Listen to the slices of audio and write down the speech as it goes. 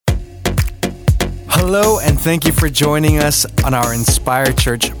Hello, and thank you for joining us on our Inspire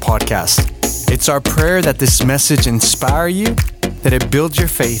Church podcast. It's our prayer that this message inspire you, that it builds your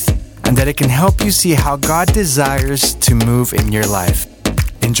faith, and that it can help you see how God desires to move in your life.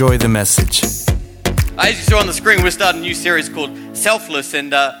 Enjoy the message. As you saw on the screen, we're starting a new series called Selfless,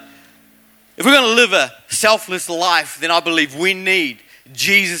 and if we're going to live a selfless life, then I believe we need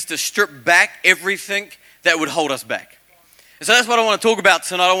Jesus to strip back everything that would hold us back. And so that's what I want to talk about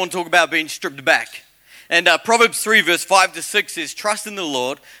tonight. I want to talk about being stripped back. And Proverbs 3 verse 5 to 6 says, trust in the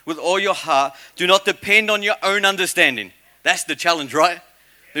Lord with all your heart. Do not depend on your own understanding. That's the challenge, right?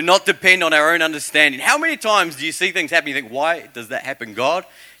 Do not depend on our own understanding. How many times do you see things happen? You think, why does that happen, God?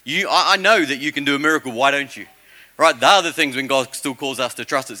 I know that you can do a miracle. Why don't you? Right? There are the things when God still calls us to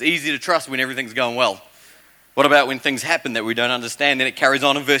trust. It's easy to trust when everything's going well. What about when things happen that we don't understand? Then it carries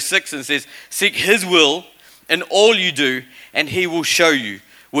on in verse 6 and says, seek His will in all you do, and He will show you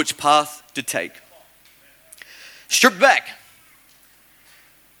which path to take. Stripped back.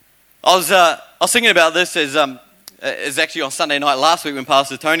 I was thinking about this as actually on Sunday night last week when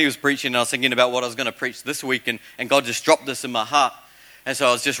Pastor Tony was preaching, and I was thinking about what I was going to preach this week, and God just dropped this in my heart. And so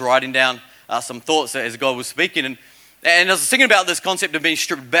I was just writing down some thoughts as God was speaking. And I was thinking about this concept of being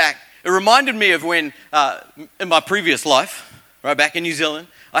stripped back. It reminded me of when, in my previous life, right back in New Zealand,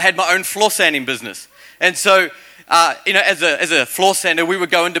 I had my own floor sanding business. And so, as a floor sander, we would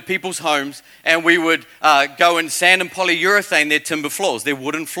go into people's homes and we would go and sand and polyurethane their timber floors, their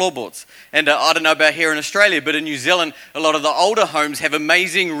wooden floorboards. And I don't know about here in Australia, but in New Zealand, a lot of the older homes have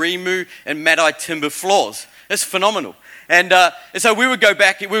amazing Rimu and Madai timber floors. It's phenomenal. And so we would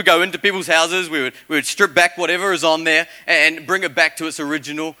go into people's houses, we would strip back whatever is on there and bring it back to its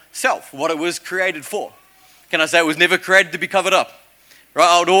original self, what it was created for. Can I say it was never created to be covered up? Right?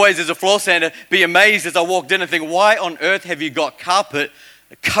 I would always, as a floor sander, be amazed as I walked in and think, why on earth have you got carpet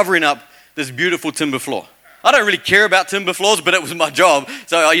covering up this beautiful timber floor? I don't really care about timber floors, but it was my job.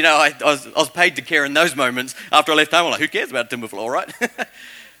 So, I was paid to care in those moments. After I left home, I'm like, who cares about timber floor, right? But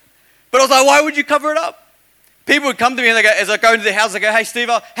I was like, why would you cover it up? People would come to me and they go, as I go into their house, they go, hey, Steve,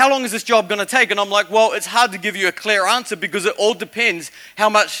 how long is this job going to take? And I'm like, well, it's hard to give you a clear answer because it all depends how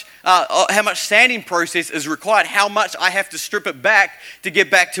much sanding process is required, how much I have to strip it back to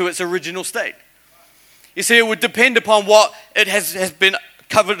get back to its original state. You see, it would depend upon what it has been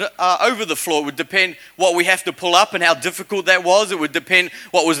covered over the floor. It would depend what we have to pull up and how difficult that was. It would depend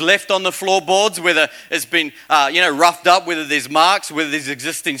what was left on the floorboards, whether it's been roughed up, whether there's marks, whether there's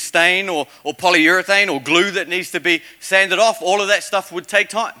existing stain or polyurethane or glue that needs to be sanded off. All of that stuff would take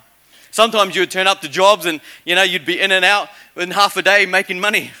time. Sometimes you would turn up to jobs and you'd be in and out in half a day making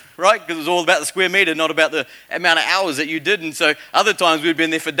money, right? Because it was all about the square meter, not about the amount of hours that you did. And so other times we'd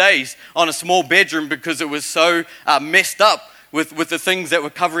been there for days on a small bedroom because it was so messed up with the things that were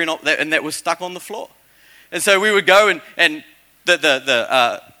covering up and that was stuck on the floor. And so we would go and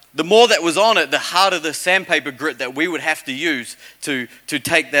the more that was on it, the harder the sandpaper grit that we would have to use to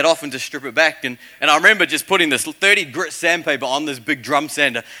take that off and to strip it back. And I remember just putting this 30 grit sandpaper on this big drum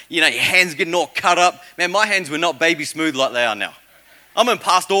sander. Your hands getting all cut up. Man, my hands were not baby smooth like they are now. I'm in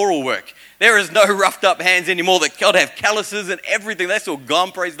pastoral work. There is no roughed up hands anymore. That God have calluses and everything. That's all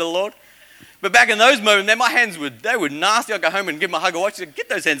gone, praise the Lord. But back in those moments, man, my hands were nasty. I'd go home and give my hug a watch. I'd get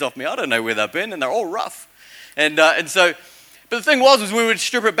those hands off me. I don't know where they've been, and they're all rough. And so, but the thing was we would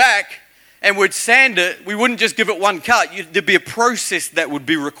strip it back and we'd sand it. We wouldn't just give it one cut. There'd be a process that would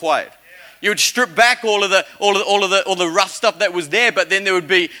be required. You would strip back all the rough stuff that was there, but then there would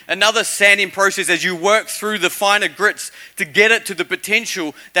be another sanding process as you work through the finer grits to get it to the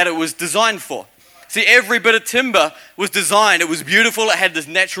potential that it was designed for. See, every bit of timber was designed. It was beautiful. It had this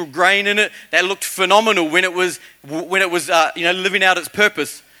natural grain in it that looked phenomenal when it was living out its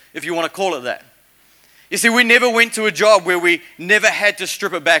purpose, if you want to call it that. You see, we never went to a job where we never had to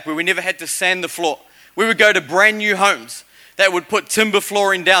strip it back, where we never had to sand the floor. We would go to brand new homes that would put timber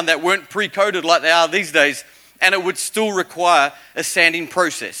flooring down that weren't pre-coated like they are these days, and it would still require a sanding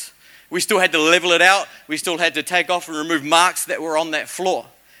process. We still had to level it out. We still had to take off and remove marks that were on that floor.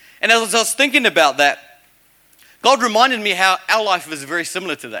 And as I was thinking about that, God reminded me how our life is very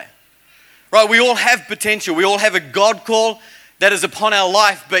similar to that. Right? We all have potential. We all have a God call that is upon our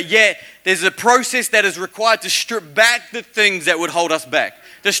life, but yet there's a process that is required to strip back the things that would hold us back.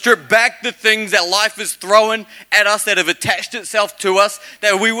 To strip back the things that life is throwing at us, that have attached itself to us,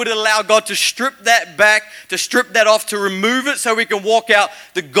 that we would allow God to strip that back, to strip that off, to remove it so we can walk out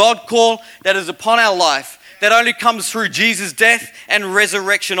the God call that is upon our life. That only comes through Jesus' death and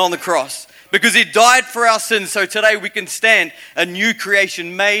resurrection on the cross. Because He died for our sins, so today we can stand a new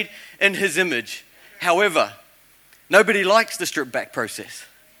creation made in His image. However, nobody likes the strip back process.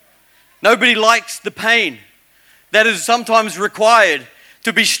 Nobody likes the pain that is sometimes required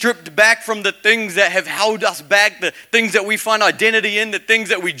to be stripped back from the things that have held us back, the things that we find identity in, the things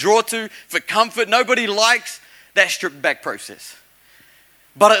that we draw to for comfort. Nobody likes that stripped back process.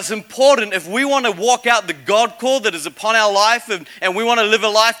 But it's important if we want to walk out the God call that is upon our life and we want to live a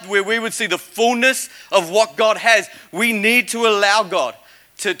life where we would see the fullness of what God has, we need to allow God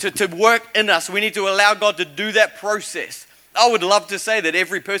to work in us. We need to allow God to do that process. I would love to say that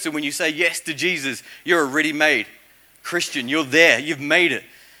every person, when you say yes to Jesus, you're a ready-made Christian. You're there. You've made it.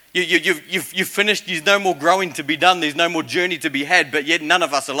 You've finished. There's no more growing to be done. There's no more journey to be had. But yet none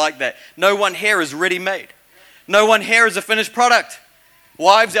of us are like that. No one here is ready-made. No one here is a finished product.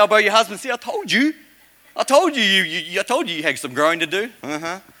 Wives, elbow your husband. See, I told you. I told you you had some growing to do.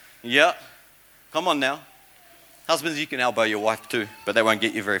 Yeah. Come on now. Husbands, you can elbow your wife too, but that won't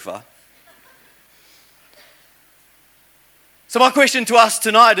get you very far. So my question to us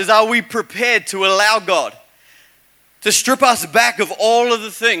tonight is, are we prepared to allow God to strip us back of all of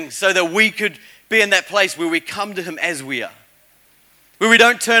the things so that we could be in that place where we come to Him as we are? Where we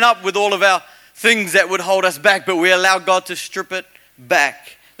don't turn up with all of our things that would hold us back, but we allow God to strip it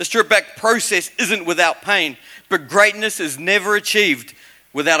back. The strip back process isn't without pain, but greatness is never achieved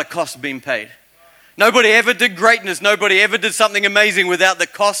without a cost being paid. Nobody ever did greatness. Nobody ever did something amazing without the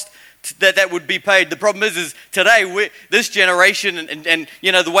cost that would be paid. The problem is today, this generation and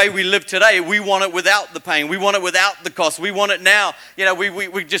you know, the way we live today, we want it without the pain. We want it without the cost. We want it now. You know,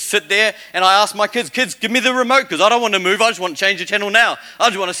 we just sit there and I ask my kids, give me the remote because I don't want to move. I just want to change the channel now. I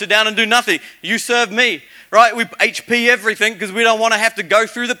just want to sit down and do nothing. You serve me, right? We HP everything because we don't want to have to go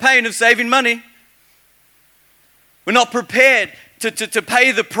through the pain of saving money. We're not prepared to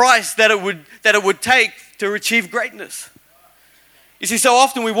pay the price that it would take to achieve greatness. You see, so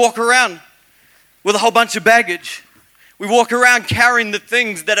often we walk around with a whole bunch of baggage. We walk around carrying the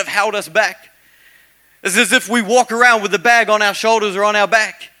things that have held us back. It's as if we walk around with a bag on our shoulders or on our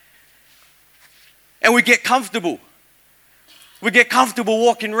back. And we get comfortable. We get comfortable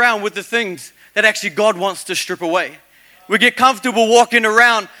walking around with the things that actually God wants to strip away. We get comfortable walking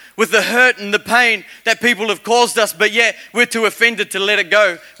around with the hurt and the pain that people have caused us, but yet we're too offended to let it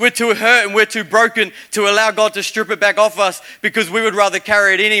go. We're too hurt and we're too broken to allow God to strip it back off us because we would rather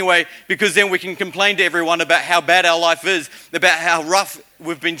carry it anyway, because then we can complain to everyone about how bad our life is, about how rough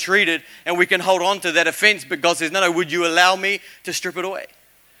we've been treated, and we can hold on to that offense, but God says, no, would you allow me to strip it away?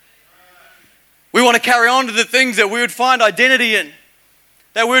 We want to carry on to the things that we would find identity in,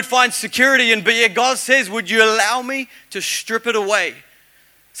 that we would find security in, but yet God says, would you allow me to strip it away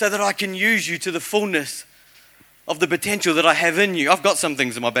so that I can use you to the fullness of the potential that I have in you? I've got some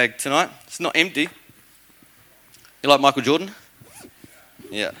things in my bag tonight. It's not empty. You like Michael Jordan?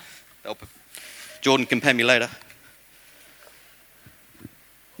 Yeah. Jordan can pay me later.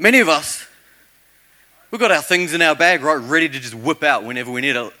 Many of us, we've got our things in our bag, right, ready to just whip out whenever we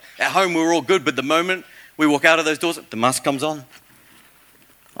need it. At home, we're all good, but the moment we walk out of those doors, the mask comes on.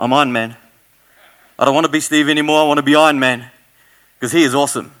 I'm Iron Man. I don't want to be Steve anymore. I want to be Iron Man because he is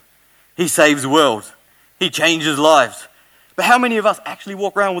awesome. He saves the world. He changes lives. But how many of us actually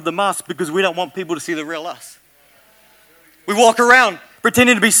walk around with the mask because we don't want people to see the real us? We walk around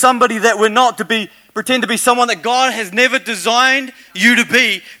pretending to be somebody that we're not, pretend to be someone that God has never designed you to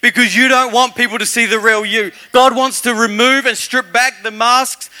be because you don't want people to see the real you. God wants to remove and strip back the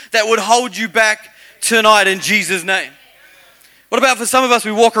masks that would hold you back tonight in Jesus' name. What about for some of us,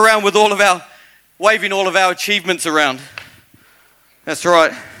 we walk around with waving all of our achievements around. That's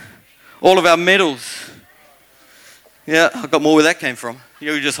right. All of our medals. Yeah, I got more where that came from.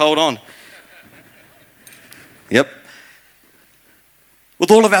 You just hold on. Yep.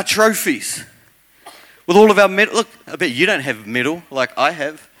 With all of our trophies. With all of our medals. Look, I bet you don't have a medal like I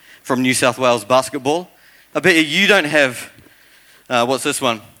have from New South Wales basketball. I bet you don't have, what's this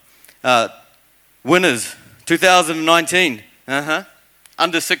one? Winners, 2019.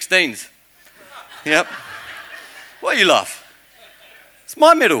 Under 16s. Yep. Why you laugh? It's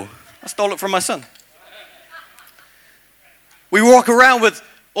my medal. I stole it from my son. We walk around with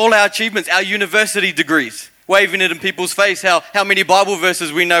all our achievements, our university degrees, waving it in people's face, how many Bible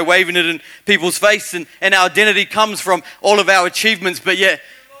verses we know, waving it in people's face, and our identity comes from all of our achievements, but yet,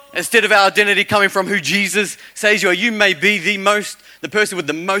 instead of our identity coming from who Jesus says you are, you may be the person with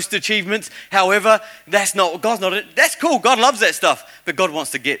the most achievements. However, God's not it. That's cool. God loves that stuff. But God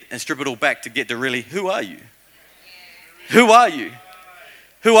wants to get and strip it all back to get to really, who are you? Who are you?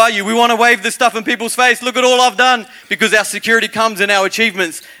 Who are you? We want to wave this stuff in people's face. Look at all I've done, because our security comes in our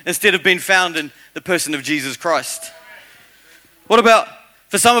achievements instead of being found in the person of Jesus Christ. What about,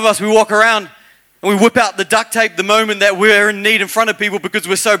 for some of us, we walk around And we whip out the duct tape the moment that we're in need in front of people because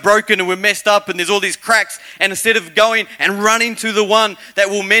we're so broken and we're messed up and there's all these cracks. And instead of going and running to the one that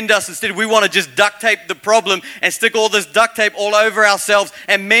will mend us, instead we want to just duct tape the problem and stick all this duct tape all over ourselves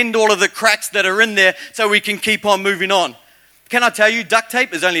and mend all of the cracks that are in there so we can keep on moving on. Can I tell you, duct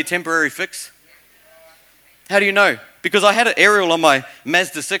tape is only a temporary fix? How do you know? Because I had an aerial on my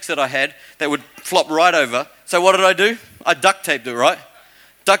Mazda 6 that I had that would flop right over. So what did I do? I duct taped it, right?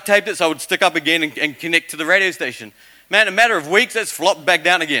 Duct taped it so I would stick up again and connect to the radio station. Man, in a matter of weeks, it's flopped back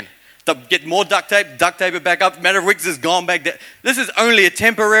down again. Get more duct tape it back up. In a matter of weeks, it's gone back down. This is only a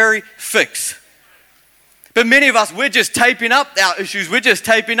temporary fix. But many of us, we're just taping up our issues. We're just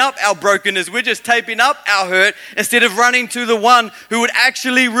taping up our brokenness. We're just taping up our hurt instead of running to the one who would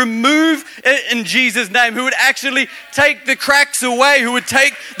actually remove it in Jesus' name, who would actually take the cracks away, who would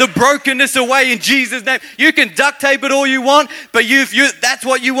take the brokenness away in Jesus' name. You can duct tape it all you want, but if that's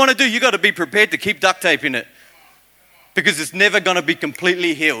what you want to do, you got to be prepared to keep duct taping it because it's never going to be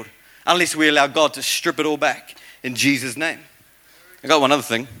completely healed unless we allow God to strip it all back in Jesus' name. I got one other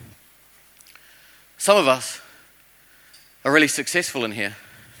thing. Some of us are really successful in here.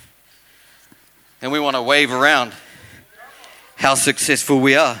 And we want to wave around how successful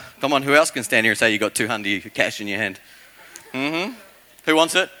we are. Come on, who else can stand here and say you got $200 cash in your hand? Who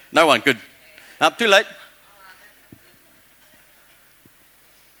wants it? No one, good. Too late.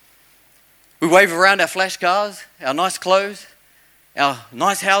 We wave around our flash cars, our nice clothes, our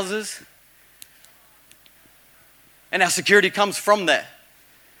nice houses. And our security comes from that.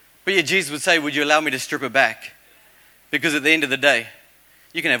 But yet Jesus would say, would you allow me to strip it back? Because at the end of the day,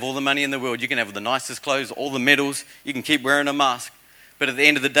 you can have all the money in the world, you can have the nicest clothes, all the medals, you can keep wearing a mask. But at the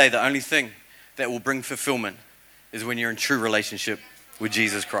end of the day, the only thing that will bring fulfillment is when you're in true relationship with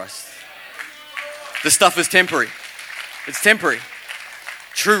Jesus Christ. This stuff is temporary. It's temporary.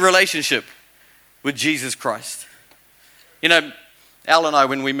 True relationship with Jesus Christ. You know, Al and I,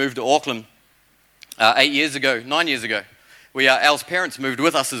 when we moved to Auckland 9 years ago, Al's parents moved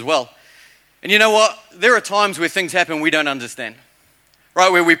with us as well. And you know what? There are times where things happen we don't understand. Right?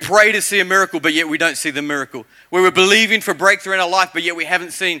 Where we pray to see a miracle, but yet we don't see the miracle. Where we're believing for breakthrough in our life, but yet we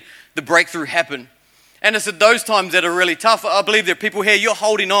haven't seen the breakthrough happen. And it's at those times that are really tough. I believe there are people here, you're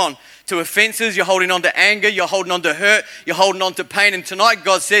holding on to offenses, you're holding on to anger, you're holding on to hurt, you're holding on to pain. And tonight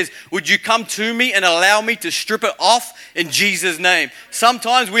God says, would you come to me and allow me to strip it off in Jesus' name?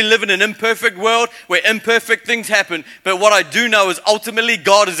 Sometimes we live in an imperfect world where imperfect things happen. But what I do know is ultimately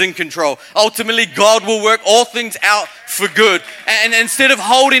God is in control. Ultimately God will work all things out for good. And instead of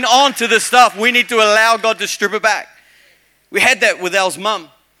holding on to this stuff, we need to allow God to strip it back. We had that with Al's mum,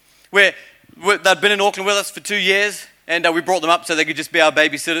 where they'd been in Auckland with us for 2 years, and we brought them up so they could just be our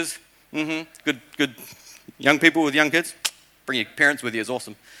babysitters. Good young people with young kids. Bring your parents with you is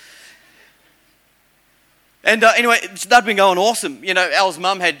awesome. And anyway, they'd been going awesome. You know, Al's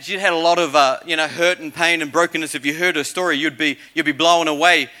mum had a lot of hurt and pain and brokenness. If you heard her story, you'd be blown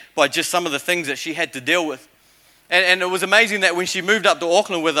away by just some of the things that she had to deal with. And it was amazing that when she moved up to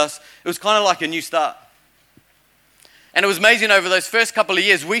Auckland with us, it was kind of like a new start. And it was amazing over those first couple of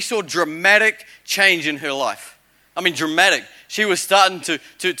years, we saw dramatic change in her life. I mean, dramatic. She was starting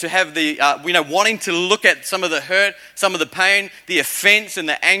to have the, wanting to look at some of the hurt, some of the pain, the offense and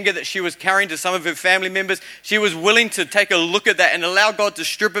the anger that she was carrying to some of her family members. She was willing to take a look at that and allow God to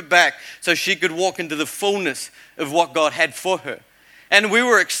strip it back so she could walk into the fullness of what God had for her. And we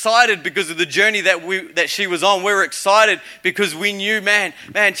were excited because of the journey that she was on. We were excited because we knew, man,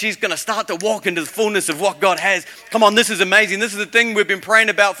 she's going to start to walk into the fullness of what God has. Come on, this is amazing. This is the thing we've been praying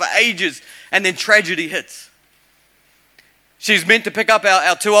about for ages. And then tragedy hits. She's meant to pick up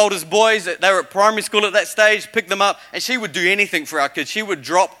our 2 oldest boys. They were at primary school at that stage, pick them up. And she would do anything for our kids. She would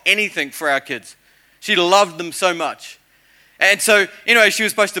drop anything for our kids. She loved them so much. And so, she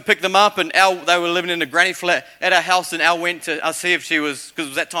was supposed to pick them up, and they were living in a granny flat at our house, and Al went to see if she was, because it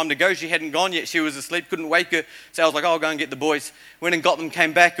was that time to go. She hadn't gone yet. She was asleep, couldn't wake her. So I was like, I'll go and get the boys. Went and got them,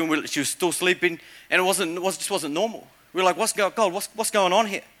 came back, and she was still sleeping, and it just wasn't normal. We were like, what's going on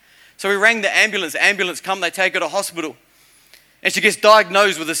here? So we rang the ambulance. The ambulance come, they take her to hospital. And she gets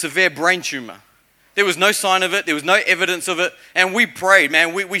diagnosed with a severe brain tumor. There was no sign of it. There was no evidence of it. And we prayed,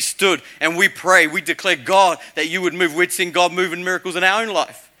 man. We stood and we prayed. We declared, God, that you would move. We'd seen God move in miracles in our own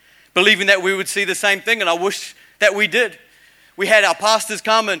life, believing that we would see the same thing. And I wish that we did. We had our pastors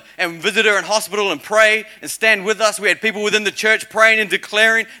come and visit her in hospital and pray and stand with us. We had people within the church praying and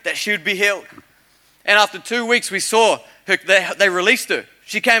declaring that she would be healed. And after 2 weeks, we saw her, they released her.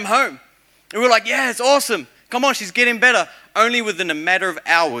 She came home. And we were like, yeah, it's awesome. Come on, she's getting better. Only within a matter of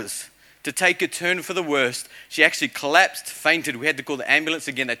hours, to take a turn for the worst, she actually collapsed, fainted. We had to call the ambulance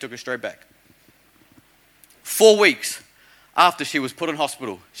again. They took her straight back. 4 weeks after she was put in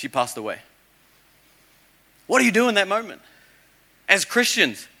hospital, she passed away. What do you do in that moment? As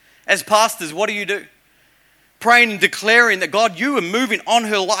Christians, as pastors, what do you do? Praying and declaring that, God, you are moving on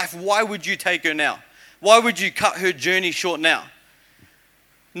her life. Why would you take her now? Why would you cut her journey short now?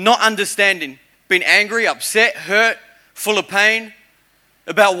 Not understanding, being angry, upset, hurt, full of pain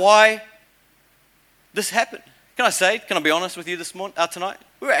about why this happened. Can I be honest with you tonight?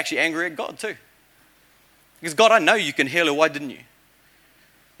 We were actually angry at God too. Because God, I know you can heal her. Why didn't you?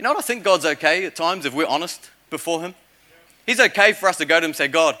 You know what? I think God's okay at times if we're honest before him. He's okay for us to go to him and say,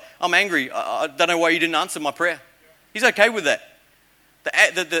 God, I'm angry. I don't know why you didn't answer my prayer. He's okay with that.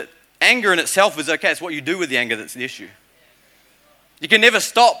 The anger in itself is okay. It's what you do with the anger that's the issue. You can never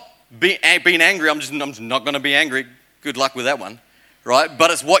stop being angry. I'm just not going to be angry. Good luck with that one, right?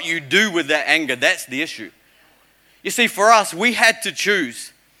 But it's what you do with that anger. That's the issue. You see, for us, we had to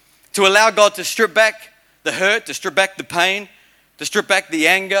choose to allow God to strip back the hurt, to strip back the pain, to strip back the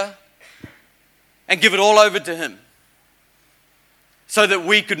anger, and give it all over to him so that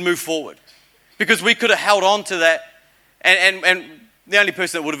we could move forward. Because we could have held on to that, and the only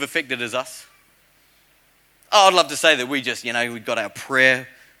person that would have affected is us. Oh, I'd love to say that we just, we got our prayer,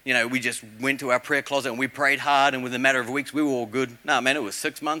 we just went to our prayer closet and we prayed hard, and within a matter of weeks we were all good. No, man, it was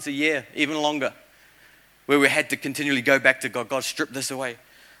 6 months, a year, even longer, where we had to continually go back to God. God, strip this away.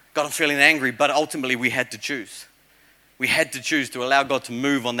 God, I'm feeling angry, but ultimately we had to choose. We had to choose to allow God to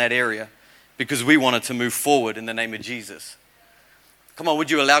move on that area because we wanted to move forward in the name of Jesus. Come on,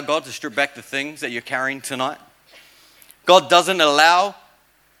 would you allow God to strip back the things that you're carrying tonight? God doesn't allow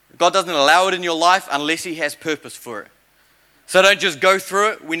it in your life unless he has purpose for it. So don't just go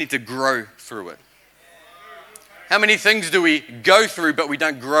through it, we need to grow through it. How many things do we go through but we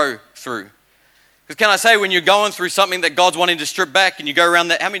don't grow through? Because can I say, when you're going through something that God's wanting to strip back and you go around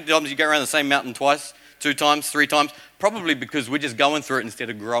that, how many times do you go around the same mountain twice, 2 times, 3 times? Probably because we're just going through it instead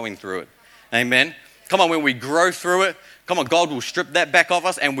of growing through it. Amen? Come on, when we grow through it, come on, God will strip that back off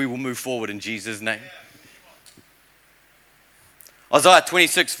us and we will move forward in Jesus' name. Isaiah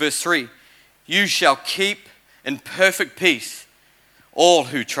 26 verse 3, you shall keep in perfect peace all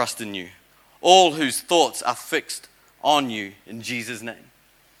who trust in you, all whose thoughts are fixed on you in Jesus' name.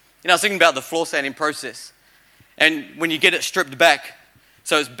 I was thinking about the floor sanding process, and when you get it stripped back,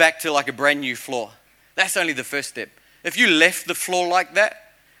 so it's back to like a brand new floor, that's only the first step. If you left the floor like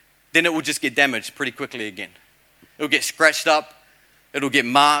that, then it will just get damaged pretty quickly again. It'll get scratched up, it'll get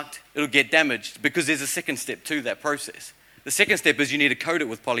marked, it'll get damaged, because there's a second step to that process. The second step is you need to coat it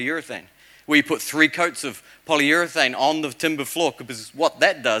with polyurethane, where you put 3 coats of polyurethane on the timber floor, because what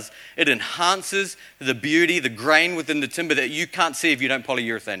that does, it enhances the beauty, the grain within the timber that you can't see if you don't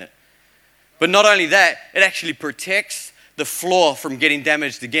polyurethane it. But not only that, it actually protects the floor from getting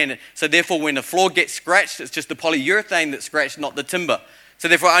damaged again. So therefore, when the floor gets scratched, it's just the polyurethane that's scratched, not the timber. So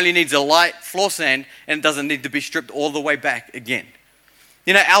therefore, it only needs a light floor sand, and it doesn't need to be stripped all the way back again.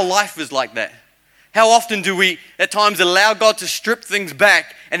 Our life is like that. How often do we at times allow God to strip things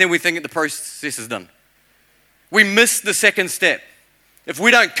back and then we think that the process is done? We miss the second step. If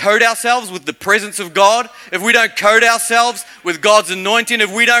we don't coat ourselves with the presence of God, if we don't coat ourselves with God's anointing,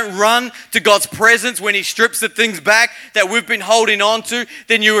 if we don't run to God's presence when he strips the things back that we've been holding on to,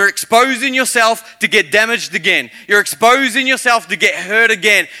 then you are exposing yourself to get damaged again. You're exposing yourself to get hurt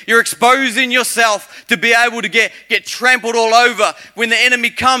again. You're exposing yourself to be able to get trampled all over. When the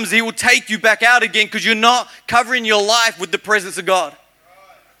enemy comes, he will take you back out again because you're not covering your life with the presence of God.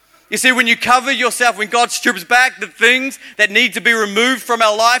 You see, when you cover yourself, when God strips back the things that need to be removed from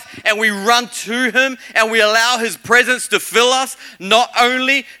our life and we run to him and we allow his presence to fill us, not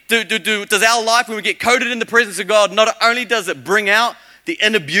only does our life, when we get coated in the presence of God, not only does it bring out the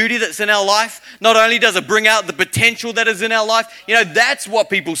inner beauty that's in our life, not only does it bring out the potential that is in our life, that's what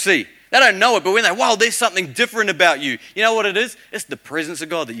people see. They don't know it, but when they, wow, there's something different about you. You know what it is? It's the presence of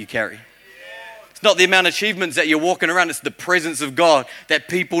God that you carry. It's not the amount of achievements that you're walking around. It's the presence of God that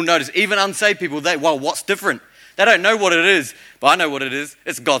people notice. Even unsaved people, what's different? They don't know what it is, but I know what it is.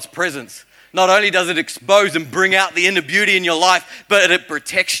 It's God's presence. Not only does it expose and bring out the inner beauty in your life, but it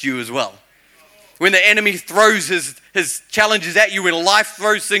protects you as well. When the enemy throws his challenges at you, when life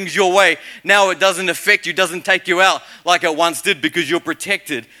throws things your way, now it doesn't affect you, doesn't take you out like it once did, because you're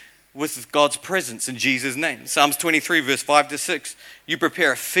protected with God's presence in Jesus' name. Psalms 23 verse 5-6. You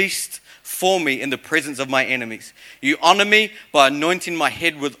prepare a feast for me in the presence of my enemies. You honor me by anointing my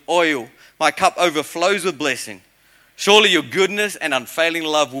head with oil. My cup overflows with blessing. Surely your goodness and unfailing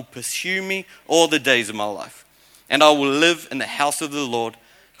love will pursue me all the days of my life, and I will live in the house of the Lord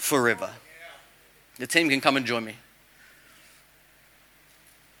forever. The team can come and join me.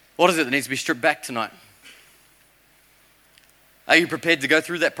 What is it that needs to be stripped back tonight? Are you prepared to go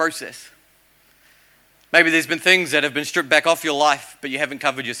through that process? Maybe there's been things that have been stripped back off your life, but you haven't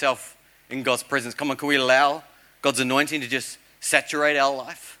covered yourself in God's presence. Come on, can we allow God's anointing to just saturate our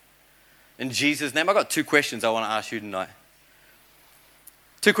life? In Jesus' name, I've got 2 questions I want to ask you tonight.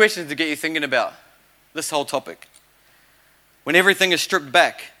 2 questions to get you thinking about this whole topic. When everything is stripped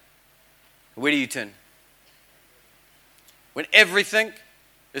back, where do you turn? When everything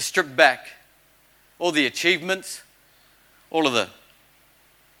is stripped back, all the achievements, all of the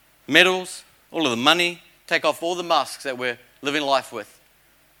medals, all of the money, take off all the masks that we're living life with,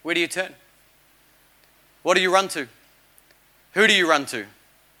 where do you turn? What do you run to? Who do you run to?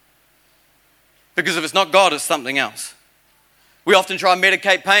 Because if it's not God, it's something else. We often try and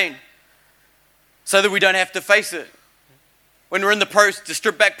medicate pain so that we don't have to face it. When we're in the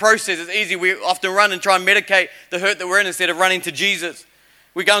strip back process, it's easy. We often run and try and medicate the hurt that we're in instead of running to Jesus.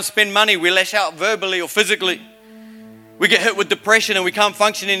 We go and spend money. We lash out verbally or physically. We get hit with depression and we can't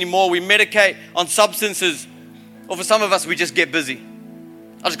function anymore. We medicate on substances. Or for some of us, we just get busy.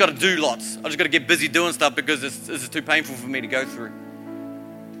 I just got to do lots. I just got to get busy doing stuff because this is too painful for me to go through.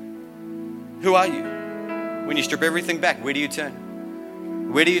 Who are you? When you strip everything back, where do you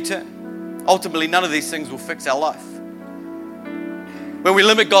turn? Where do you turn? Ultimately, none of these things will fix our life. When we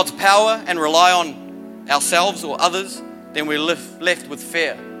limit God's power and rely on ourselves or others, then we're left with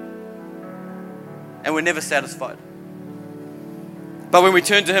fear. And we're never satisfied. But when we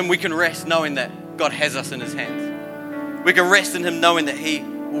turn to Him, we can rest knowing that God has us in His hands. We can rest in Him knowing that He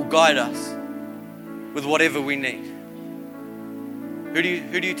will guide us with whatever we need. Who do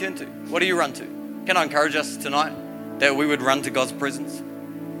you turn to? What do you run to? Can I encourage us tonight that we would run to God's presence?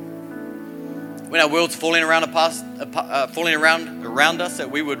 When our world's falling around us, that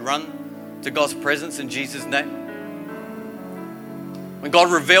we would run to God's presence in Jesus' name. When God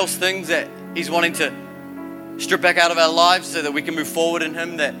reveals things that He's wanting to strip back out of our lives so that we can move forward in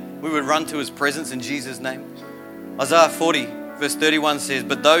Him, that we would run to His presence in Jesus' name. Isaiah 40 verse 31 says,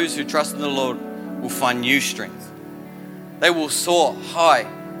 "But those who trust in the Lord will find new strength. They will soar high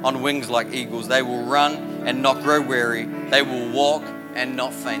on wings like eagles. They will run and not grow weary. They will walk and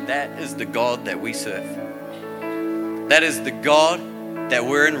not faint." That is the God that we serve. That is the God that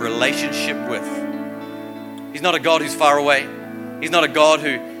we're in relationship with. He's not a God who's far away. He's not a God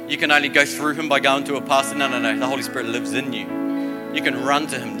who you can only go through Him by going to a pastor. No. The Holy Spirit lives in you. You can run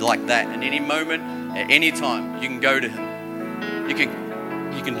to Him like that. In any moment, at any time, you can go to Him.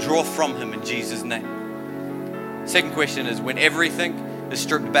 You can draw from Him in Jesus' name. Second question is, when everything is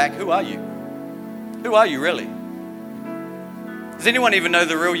stripped back, who are you? Who are you really? Does anyone even know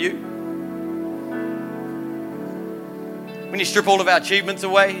the real you? When you strip all of our achievements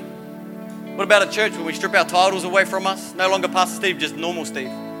away, what about at church when we strip our titles away from us? No longer Pastor Steve, just normal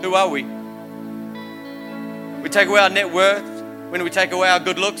Steve. Who are we? We take away our net worth, when we take away our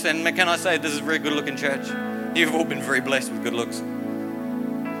good looks, and can I say, this is a very good looking church. You've all been very blessed with good looks.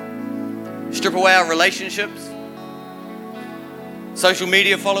 Strip away our relationships, social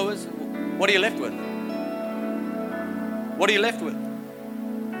media followers, what are you left with? What are you left with?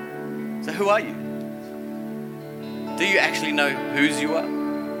 So who are you? Do you actually know whose you are?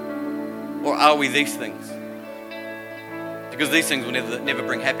 Or are we these things? Because these things will never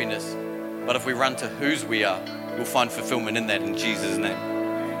bring happiness. But if we run to whose we are, we'll find fulfillment in that in Jesus' name.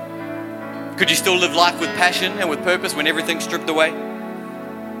 Could you still live life with passion and with purpose when everything's stripped away?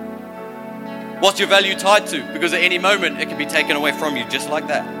 What's your value tied to? Because at any moment, it can be taken away from you just like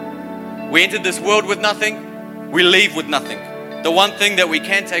that. We entered this world with nothing. We leave with nothing. The one thing that we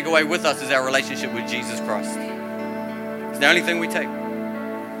can take away with us is our relationship with Jesus Christ. It's the only thing we take.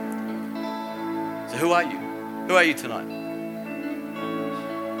 So who are you? Who are you tonight?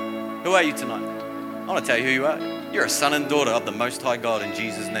 Who are you tonight? I want to tell you who you are. You're a son and daughter of the Most High God in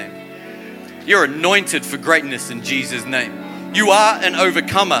Jesus' name. You're anointed for greatness in Jesus' name. You are an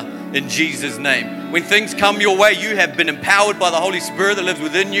overcomer in Jesus' name. When things come your way, you have been empowered by the Holy Spirit that lives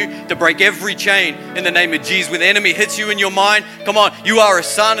within you to break every chain in the name of Jesus. When the enemy hits you in your mind, come on, you are a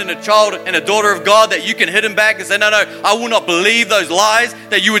son and a child and a daughter of God that you can hit him back and say, no, I will not believe those lies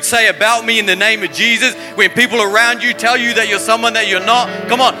that you would say about me in the name of Jesus. When people around you tell you that you're someone that you're not,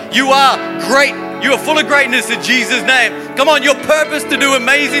 come on, you are great. You are full of greatness in Jesus' name. Come on, your purpose to do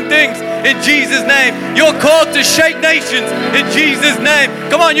amazing things in Jesus' name. You're called to shake nations in Jesus' name.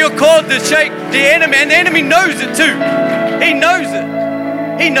 Come on, you're called to shake the enemy, and the enemy knows it too. He knows it.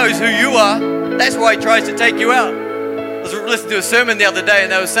 He knows who you are. That's why he tries to take you out. I was listening to a sermon the other day,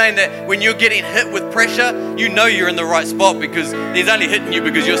 and they were saying that when you're getting hit with pressure, you know you're in the right spot because he's only hitting you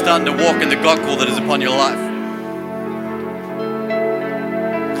because you're starting to walk in the God call that is upon your life.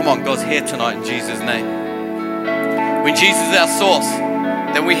 Come on, God's here tonight in Jesus' name. When Jesus is our source,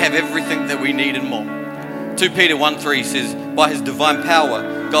 then we have everything that we need and more. 2 Peter 1:3 says, by his divine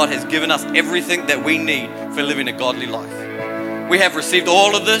power, God has given us everything that we need for living a godly life. We have received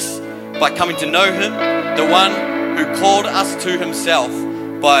all of this by coming to know him, the one who called us to himself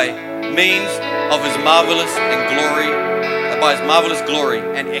by means of his marvelous glory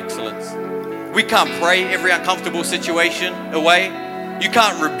and excellence. We can't pray every uncomfortable situation away. You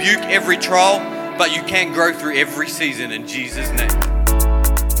can't rebuke every trial, but you can grow through every season in Jesus' name.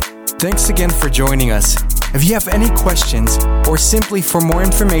 Thanks again for joining us. If you have any questions or simply for more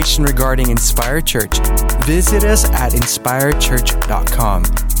information regarding Inspire Church, visit us at inspirechurch.com.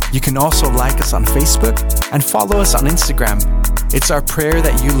 You can also like us on Facebook and follow us on Instagram. It's our prayer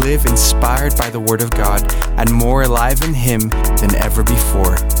that you live inspired by the Word of God and more alive in Him than ever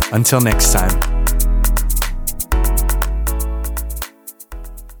before. Until next time.